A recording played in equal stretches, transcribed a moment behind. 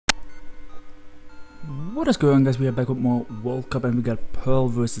What is going on, guys? We are back with more World Cup and we got Pearl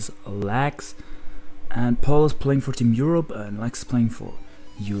versus Lex. And Pearl is playing for Team Europe and Lex is playing for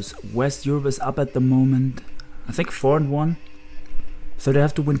US West. Europe is up at the moment, I think 4-1. So they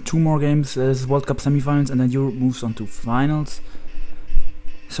have to win 2 more games. This is World Cup semifinals and then Europe moves on to finals.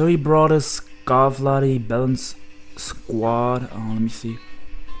 So he brought a Scarflati balanced squad. Let me see.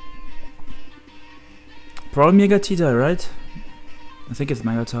 Probably Megatita, right? I think it's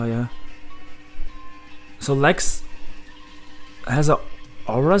Megatita, yeah. So Lex has a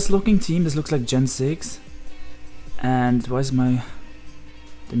Auras looking team. This looks like Gen 6. And why is the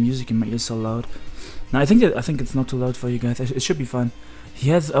music in my ears so loud? No, I think it's not too loud for you guys. It should be fine.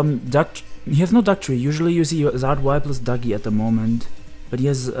 He has he has no duck tree. Usually you see Zadwipe plus Dougie at the moment, but he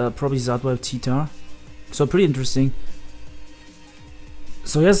has probably Zadwipe Titar. So pretty interesting.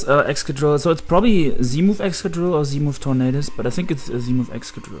 So he has Excadrill. So it's probably Z-move Excadrill or Z-move Tornadus, but I think it's Z-move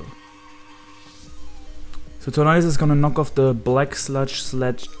Excadrill. So Tornadus is gonna knock off the Black Sludge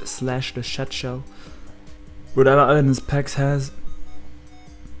slash the Shed Shell. Whatever items Pax has.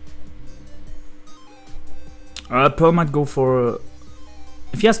 Pearl might go for...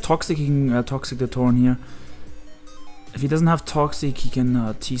 if he has Toxic, he can Toxic the Torn here. If he doesn't have Toxic, he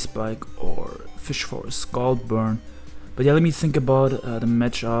can T-Spike or Fish for a Scald Burn. But yeah, let me think about the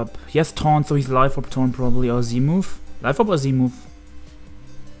matchup. He has Taunt, so he's Life Orb Torn probably, or Z-move. Life Orb or Z-move?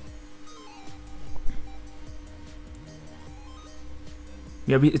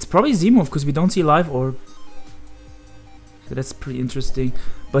 Yeah, it's probably Z-move because we don't see Life Orb. So that's pretty interesting.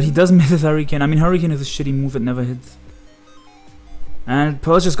 But he does miss his Hurricane. I mean, Hurricane is a shitty move, it never hits. And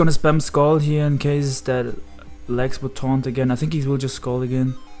Pearl's just gonna spam Scald here in case that Lex would taunt again. I think he will just Scald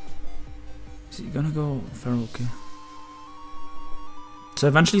again. Is he gonna go Feral? Okay. So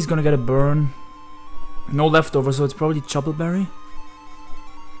eventually he's gonna get a burn. No leftover, so it's probably Choppleberry.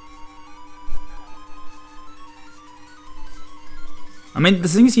 I mean, the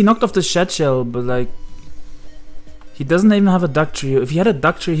thing is he knocked off the Shed Shell, but like... he doesn't even have a Duck Tree. If he had a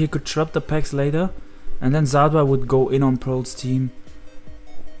Duck Tree, he could trap the packs later. And then Zadwa would go in on Pearl's team.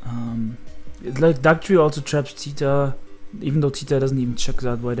 It's like Duck Tree also traps Tita. Even though Tita doesn't even check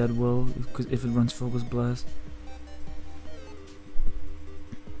Zadwa that well, if it runs Focus Blast.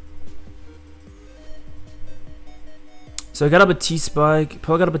 So I got up a T-Spike,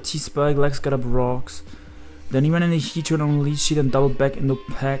 Pearl got up a T-Spike, Lex got up Rocks. Then he went in a Heat turn on Leech Seed and double back into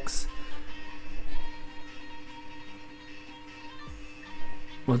packs.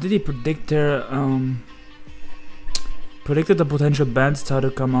 What did he predict there? Predicted the potential band star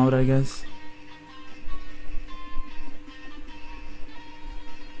to come out, I guess.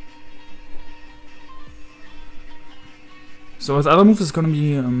 So his other moves is gonna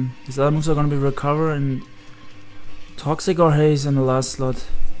be Recover and Toxic or Haze in the last slot.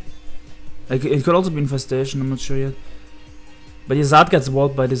 Like, it could also be Infestation, I'm not sure yet. But yeah, Zard gets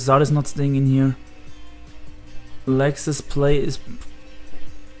walled by this. Zard is not staying in here. Lex's play is...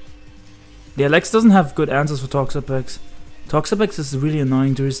 yeah, Lex doesn't have good answers for Toxapex. Toxapex is really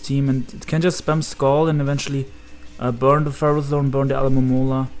annoying to his team and it can just spam Scald and eventually burn the Ferrothorn, burn the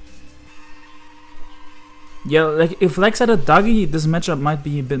Alamomola. Yeah, like if Lex had a Dougie, this matchup might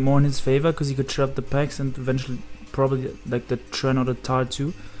be a bit more in his favor because he could trap the packs and eventually probably like the Tren or the Tar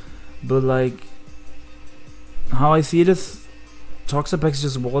too. But like, how I see this, Toxapex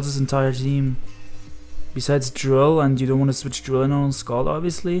just walls his entire team. Besides Drill, and you don't want to switch Drill in on Scald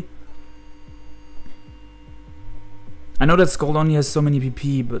obviously. I know that Scald only has so many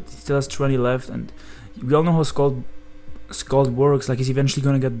PP, but he still has 20 left, and we all know how Scald works. Like, he's eventually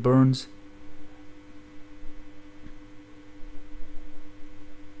gonna get burns.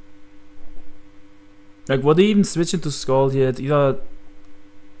 Like, what do you even switch into Scald here? It's either...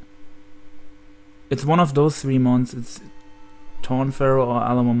 it's one of those 3 mons. It's Torn Pharaoh or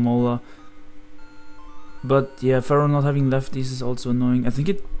Alamomola. But yeah, Pharaoh not having lefties is also annoying. I think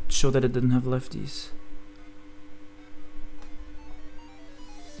it showed that it didn't have lefties.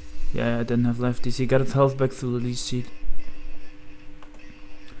 Yeah, I didn't have lefties. He got his health back through the Leech Seed.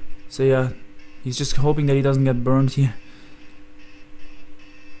 So yeah, he's just hoping that he doesn't get burned here.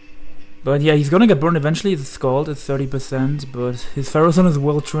 But yeah, he's gonna get burned eventually. It's Scald at 30%, but his Ferrothorn is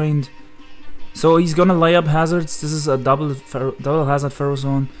well trained. So he's gonna lay up hazards. This is a double hazard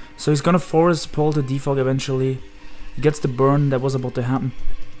Ferrothorn. So he's gonna force Paul to defog eventually. He gets the burn that was about to happen.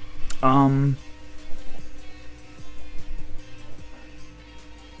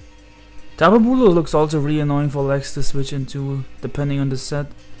 Tababulu looks also really annoying for Lex to switch into, depending on the set.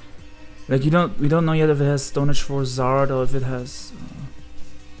 Like we don't know yet if it has Stone Edge for Zard or if it has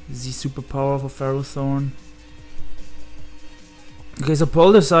Z superpower for Ferrothorn. Okay, so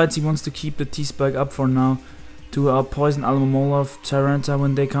Paul decides he wants to keep the T-Spike up for now to poison Almamolov, Tyranta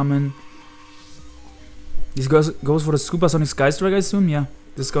when they come in. He goes for the Supersonic Sky Strike, I assume. Yeah,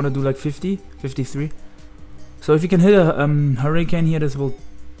 this is gonna do like 50, 53. So if you can hit a Hurricane here, this will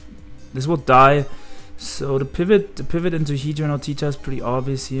die. So the pivot into Heatran or Tita is pretty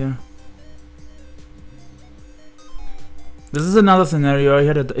obvious here. This is another scenario.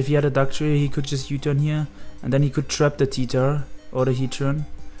 If he had a Dokkerich, he could just U-turn here, and then he could trap the Tita or the Heatran.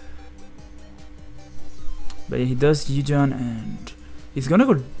 But yeah, he does U-turn, and he's gonna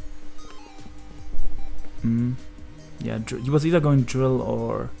go. Yeah, he was either going drill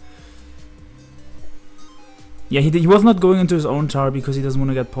or. Yeah, he was not going into his own tower because he doesn't want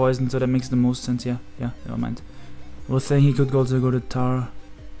to get poisoned, so that makes the most sense. Yeah, never mind. I was saying he could also go to tower.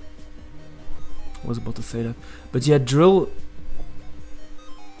 I was about to say that, but yeah, drill.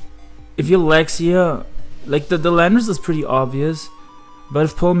 If you Lex here, like the Landers is pretty obvious, but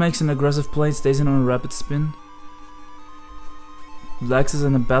if Paul makes an aggressive play, stays in on a rapid spin. Lex is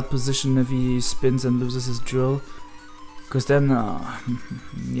in a bad position if he spins and loses his drill, because then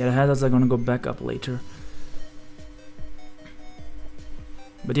yeah, the hazards are gonna go back up later.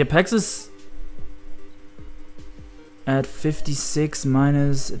 But yeah, Pax is at 56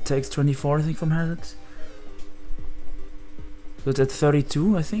 minus, it takes 24 I think from hazards. So it's at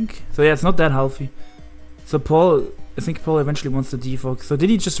 32 I think. So yeah, it's not that healthy. So I think Paul eventually wants to defog. So did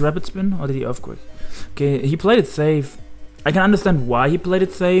he just rapid spin or did he Earthquake? Okay, he played it safe. I can understand why he played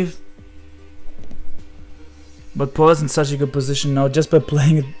it safe. But Paul is in such a good position now just by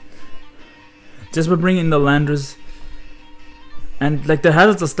playing it. Just by bringing in the Landers. And like the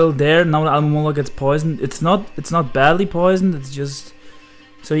hazards are still there. Now the Almamola gets poisoned. It's not badly poisoned. It's just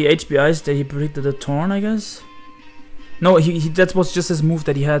so he HBI's that he predicted a Torn, I guess. No, that was just his move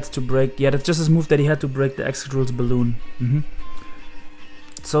that he had to break. Yeah, that's just his move that he had to break the Excadrill's balloon.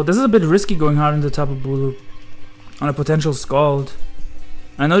 So this is a bit risky going hard into Tapu Bulu on a potential Scald.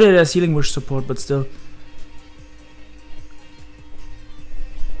 I know that there's Healing Wish support, but still.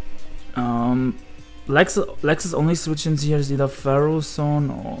 Lex's only switch-ins here is either Pharaoh Zone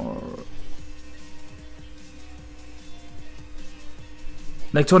or...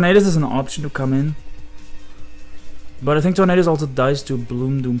 Like Tornadus is an option to come in. But I think Tornadus also dies to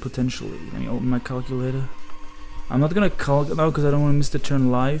Bloom Doom potentially. Let me open my calculator. I'm not gonna calculate now because I don't want to miss the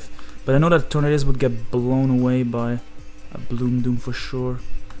turn live. But I know that Tornadus would get blown away by a Bloom Doom for sure.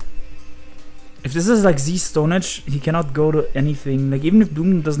 If this is like Z Stone Edge, he cannot go to anything. Like even if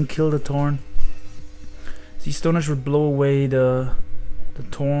Bloom Doom doesn't kill the Torn, Z Stone Edge would blow away the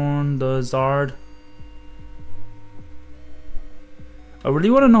Torn, the Zard. I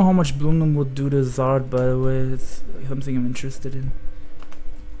really want to know how much Bloom Doom would do to Zard, by the way. It's something I'm interested in.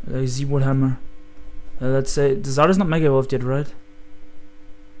 Like Z-Wood Hammer. Let's say the Zard is not Mega Evolved yet, right?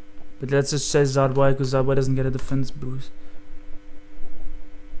 But let's just say Zard Y, because Zard Y doesn't get a defense boost.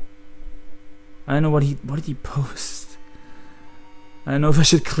 I don't know what did he post? I don't know if I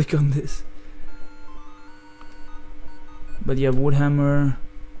should click on this. But yeah, Woodhammer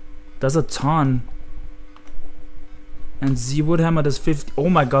does a ton. And Z-Woodhammer does 50. Oh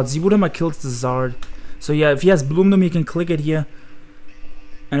my god, Z-Woodhammer kills the Zard. So yeah, if he has Bloom Doom, he can click it here.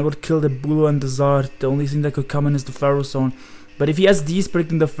 And it would kill the Bulu and the Zard. The only thing that could come in is the Pharaoh Zone. But if he has these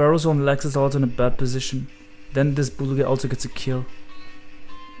predicting the Pharaoh Zone, Lex is also in a bad position. Then this Bulu also gets a kill.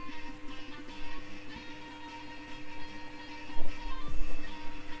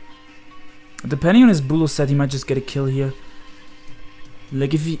 Depending on his Bulu set, he might just get a kill here.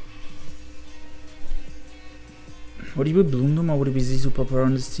 Like if he... Would he be Bloom Doom or would it be Z Superpower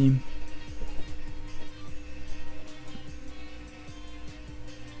on this team?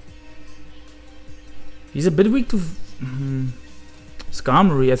 He's a bit weak to...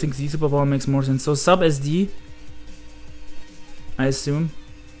 Skarmory. I think Z Superpower makes more sense. So sub SD, I assume.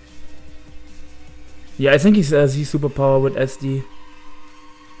 Yeah, I think he's Z Superpower with SD.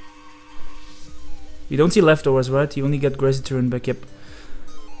 You don't see leftovers, right? You only get Gracie Turn back, yep.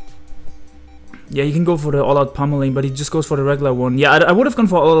 Yeah, you can go for the all-out pummeling, but he just goes for the regular one. Yeah, I would have gone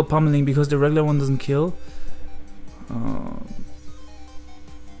for all-out pummeling because the regular one doesn't kill.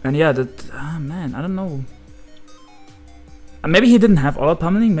 And yeah, that... man, I don't know. Maybe he didn't have all-out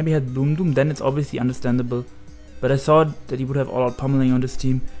pummeling, maybe he had Bloom Doom, then it's obviously understandable. But I thought that he would have all-out pummeling on this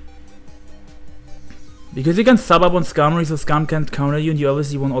team. Because you can sub up on Skarmory so Skarm can't counter you, and you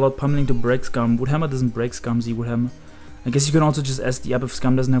obviously want all-out pummeling to break Skarm. Woodhammer doesn't break Skarm, Z-Woodhammer. I guess you can also just SD up if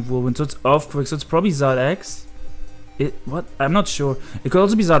Scum doesn't have Whirlwind. So it's Earthquake, so it's probably Zard X. What? I'm not sure. It could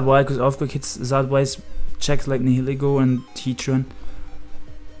also be Zard Y, because Earthquake hits Zard Y's checks like Nihiligo and Heatran.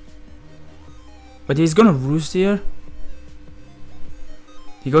 But he's gonna Roost here.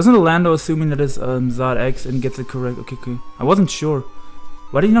 He goes into Lando assuming that it's Zard X and gets it correct. Okay, okay. I wasn't sure.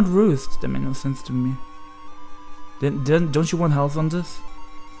 Why did he not roost? That made no sense to me. Don't you want health on this?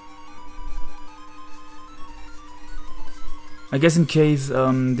 I guess in case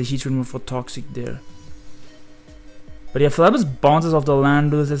the heat remove for toxic there. But yeah, Flabber's bounces off the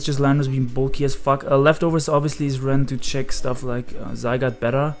Landos. That's just Landos being bulky as fuck. Leftovers obviously is Ren to check stuff like Zygarde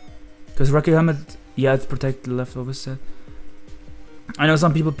better. Because Rocket Helmet, yeah, it's protect the leftover set. I know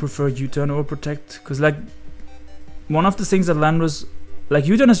some people prefer U-turn over protect. Because like, one of the things that Landos, like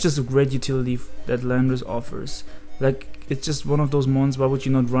U-turn is just a great utility that Landos offers. Like, it's just one of those mons, why would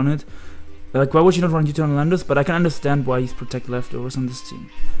you not run it? Like, why would you not run U-turn on Landos? But I can understand why he's protect leftovers on this team.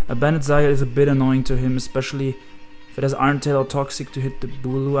 A Bandit Zygarde is a bit annoying to him, especially if it has Iron Tail or Toxic to hit the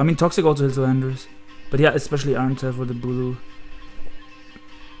Bulu. I mean, Toxic also hits Landers. But yeah, especially Iron Tail for the Bulu.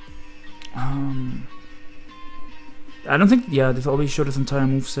 I don't think, yeah, they've already showed his entire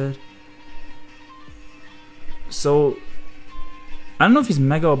moveset. So, I don't know if he's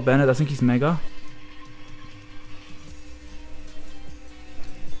Mega or Bandit. I think he's Mega.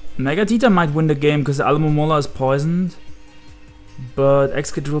 Mega Tita might win the game because Alomomola is poisoned. But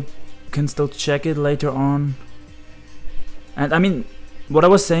Excadrill can still check it later on. And I mean, what I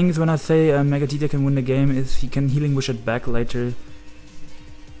was saying is when I say Mega Tita can win the game is he can Healing Wish it back later.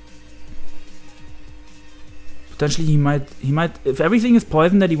 Potentially he might, if everything is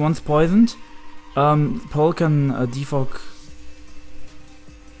poisoned that he wants poisoned, Paul can defog.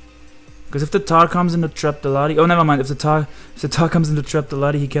 Because if the tar comes into Trap the Ladi, oh never mind, if the tar comes into Trap the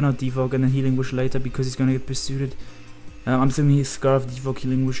Ladi, he cannot defog and then Healing Wish later because he's gonna get pursued. I'm assuming he's Scarf, defog,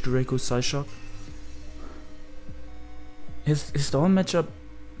 Healing Wish, Draco, Psyshock. His stall matchup,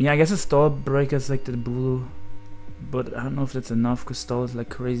 yeah, I guess his stall breaker is like the Bulu, but I don't know if that's enough because stall is like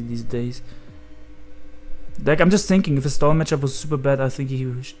crazy these days. Like, I'm just thinking, if his stall matchup was super bad, I think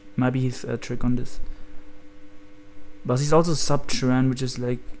he might be his trick on this. But he's also sub-Tran, which is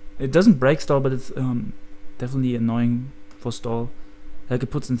like, it doesn't break stall, but it's definitely annoying for stall. Like, it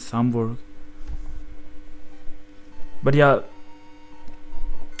puts in some work. But yeah,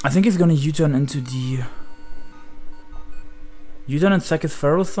 I think he's gonna U-turn into the... U-turn and sack his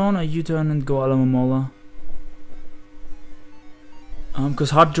Ferrothorn, or U-turn and go Alomomola?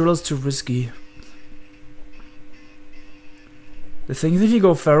 Because Hard Drill is too risky. The thing is, if you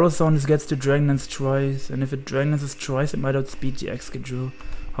go Ferrothorn, this gets to Dragon Dance twice, and if it Dragon Dances twice, it might outspeed the Excadrill.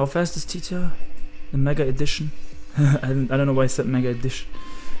 How fast is Tita? The Mega Edition? I don't know why I said Mega Edition.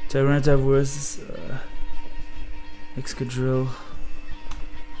 Tyranitar versus Excadrill.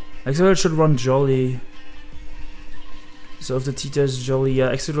 Excadrill should run Jolly. So if the Tita is Jolly,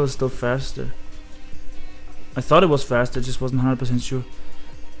 yeah, Excadrill is still faster. I thought it was faster, just wasn't 100% sure.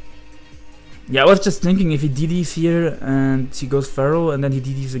 Yeah, I was just thinking if he DDs here and he goes Pharaoh and then he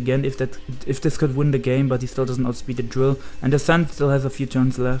DDs again, if this could win the game, but he still doesn't outspeed the Drill, and the Sun still has a few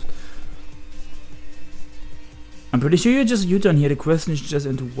turns left. I'm pretty sure you just U-turn here. The question is just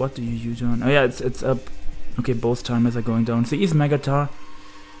into what do you U-turn? Oh yeah, it's up. Okay, both timers are going down. So he's Megatar.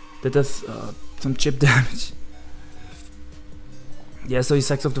 That does some chip damage. Yeah, so he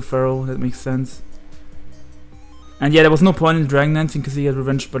sacks off the Pharaoh. That makes sense. And yeah, there was no point in Dragon Dancing because he got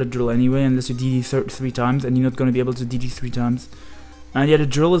revenged by the Drill anyway, unless you DD 3 times, and you're not going to be able to DD 3 times. And yeah, the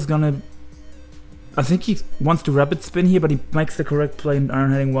Drill is gonna... I think he wants to Rapid Spin here, but he makes the correct play in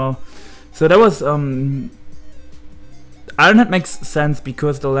Iron Heading well. So that was... Iron Head makes sense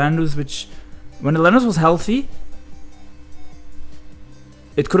because the Landus, which... When the Landus was healthy,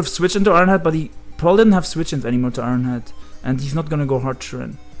 it could have switched into Iron Head, but he probably didn't have switch-ins anymore to Iron Head. And he's not going to go hard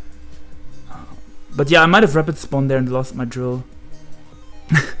Tren. But yeah, I might have Rapid Spawn there and lost my Drill.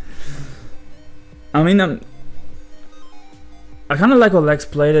 I mean, I kind of like how Lex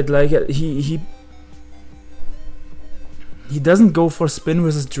played it. Like he doesn't go for Spin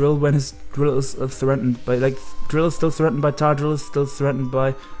versus Drill when his Drill is threatened by, like, Drill is still threatened by Tar, Drill is still threatened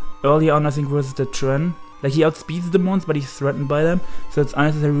by, early on I think versus the Tren. Like, he outspeeds the mons, but he's threatened by them, so it's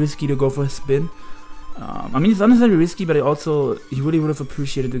unnecessarily risky to go for a Spin. I mean, it's unnecessarily risky, but he really would have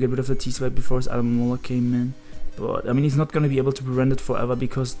appreciated to get rid of the T-Swipe before his Alomomola came in. But, I mean, he's not going to be able to prevent it forever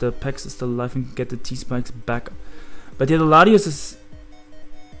because the Pex is still alive and can get the T-Spikes back. But yeah, the Latios is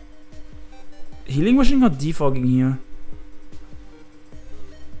Healing Wishing or defogging here.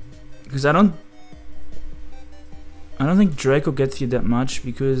 Because I don't think Draco gets you that much,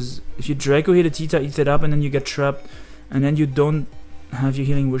 because if you Draco here, the Tita eats it up and then you get trapped, and then you don't have your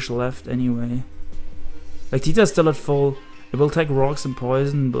Healing Wish left anyway. Like, Tita is still at full. It will take rocks and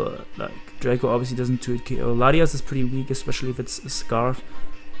poison, but like Draco obviously doesn't do it KO. Latias is pretty weak, especially if it's a Scarf.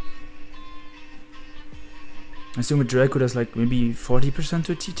 I assume with Draco there's like maybe 40%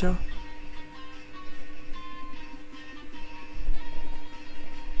 to Tita.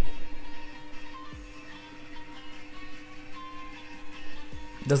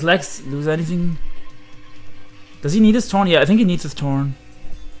 Does Lex lose anything? Does he need his Torn? Yeah, I think he needs his Torn.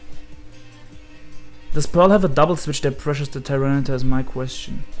 Does Pearl have a double switch that pressures the Tyranitar is my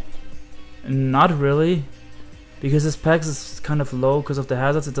question. Not really. Because his Pax is kind of low because of the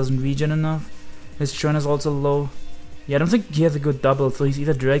hazards, it doesn't regen enough. His churn is also low. Yeah, I don't think he has a good double, so he's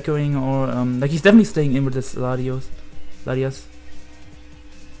either Dracoing or like he's definitely staying in with this Latias. Yeah,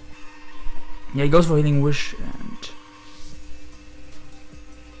 he goes for Healing Wish and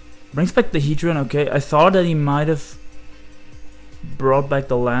brings back the Heatran. Okay, I thought that he might have brought back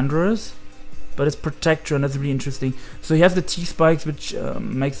the Landorus, but it's Protectron. That's really interesting. So he has the T-Spikes, which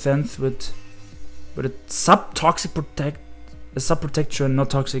makes sense with a sub-toxic Protectron, not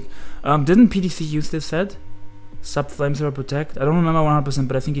toxic. Didn't PTC use this set? Sub-Flamethrower Protect? I don't remember 100%,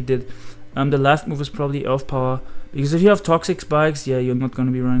 but I think he did. The last move is probably Earth Power, because if you have Toxic Spikes, yeah, you're not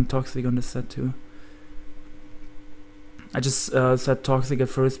gonna be running Toxic on this set too. I just said Toxic at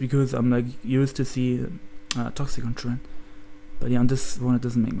first because I'm like used to see Toxic on trend. But yeah, on this one it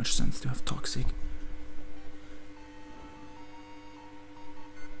doesn't make much sense to have Toxic.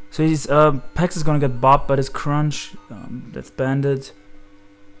 So his Pax is gonna get bopped by this Crunch. That's banded.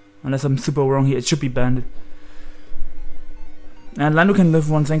 Unless I'm super wrong here, it should be banded. And Lando can live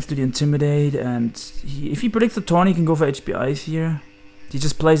one thanks to the Intimidate, and if he predicts a Tawny, he can go for HP Ice here. He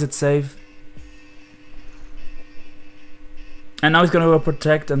just plays it safe. And now he's gonna go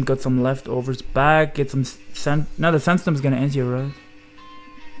Protect and got some leftovers back, get some now the Sandstorm is gonna end here, right?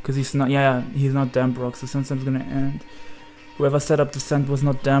 Because he's not, yeah, he's not Dambrok, so Sandstorm's gonna end. Whoever set up the Sand was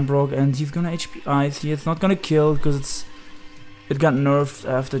not Dambrok, and he's gonna HP Ice here. It's not gonna kill, because it got nerfed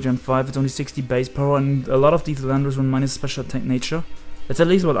after Gen 5, it's only 60 base power, and a lot of these Landers run minus special attack nature. That's at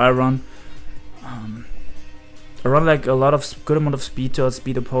least what I run. I run like a lot of good amount of speed to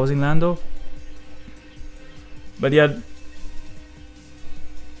outspeed opposing Lando. But yeah,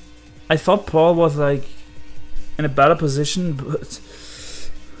 I thought Paul was like in a better position, but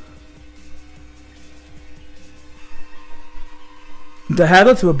the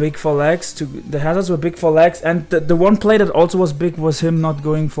hazards were big for Lex. And the one play that also was big was him not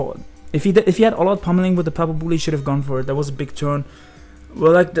going for it. If he had all-out pummeling with the Papa Bully, he should have gone for it. That was a big turn.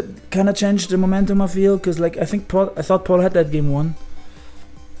 Well, like that kind of changed the momentum, I feel, because like I thought Paul had that game won.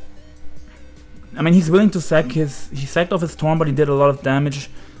 I mean, he's willing to sack he sacked off his Torn, but he did a lot of damage,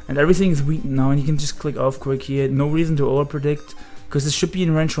 and everything is weak now, and he can just click off quick here. No reason to over predict, because this should be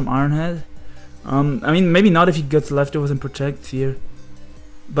in range from Ironhead. I mean, maybe not if he gets leftovers and protects here.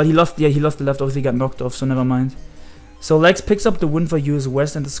 But he lost the leftovers, he got knocked off, so never mind. So Lex picks up the win for US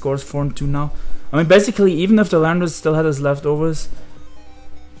West, and the score is 4-2 now. I mean, basically, even if the Landers still had his leftovers,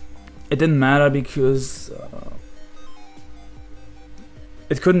 it didn't matter because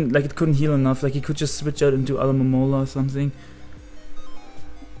it couldn't heal enough. Like, he could just switch out into Alamomola or something.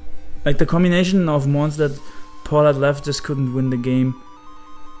 Like, the combination of mons that Paul had left just couldn't win the game.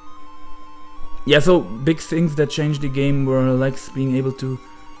 Yeah, so big things that changed the game were Lex being able to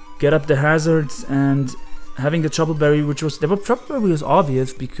get up the hazards and having the Trouble Berry, Trouble Berry was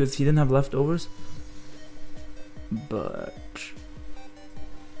obvious because he didn't have leftovers. But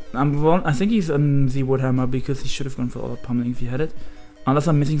I think he's on the Woodhammer because he should have gone for all pummeling if he had it. Unless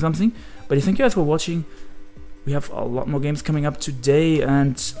I'm missing something. But thank you guys for watching. We have a lot more games coming up today,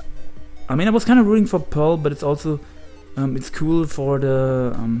 and I mean, I was kind of rooting for Pearl, but it's also it's cool for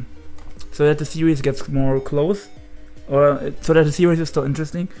the so that the series gets more close, or so that the series is still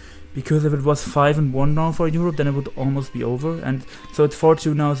interesting. Because if it was 5-1 now for Europe, then it would almost be over. And so it's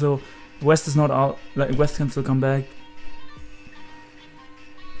 4-2 now. So West is not out. Like, West can still come back.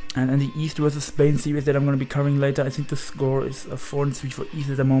 And the East versus Spain series that I'm going to be covering later, I think the score is a 4-3 for East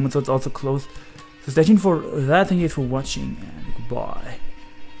at the moment. So it's also close. So stay tuned for that. Thank you for watching, and goodbye.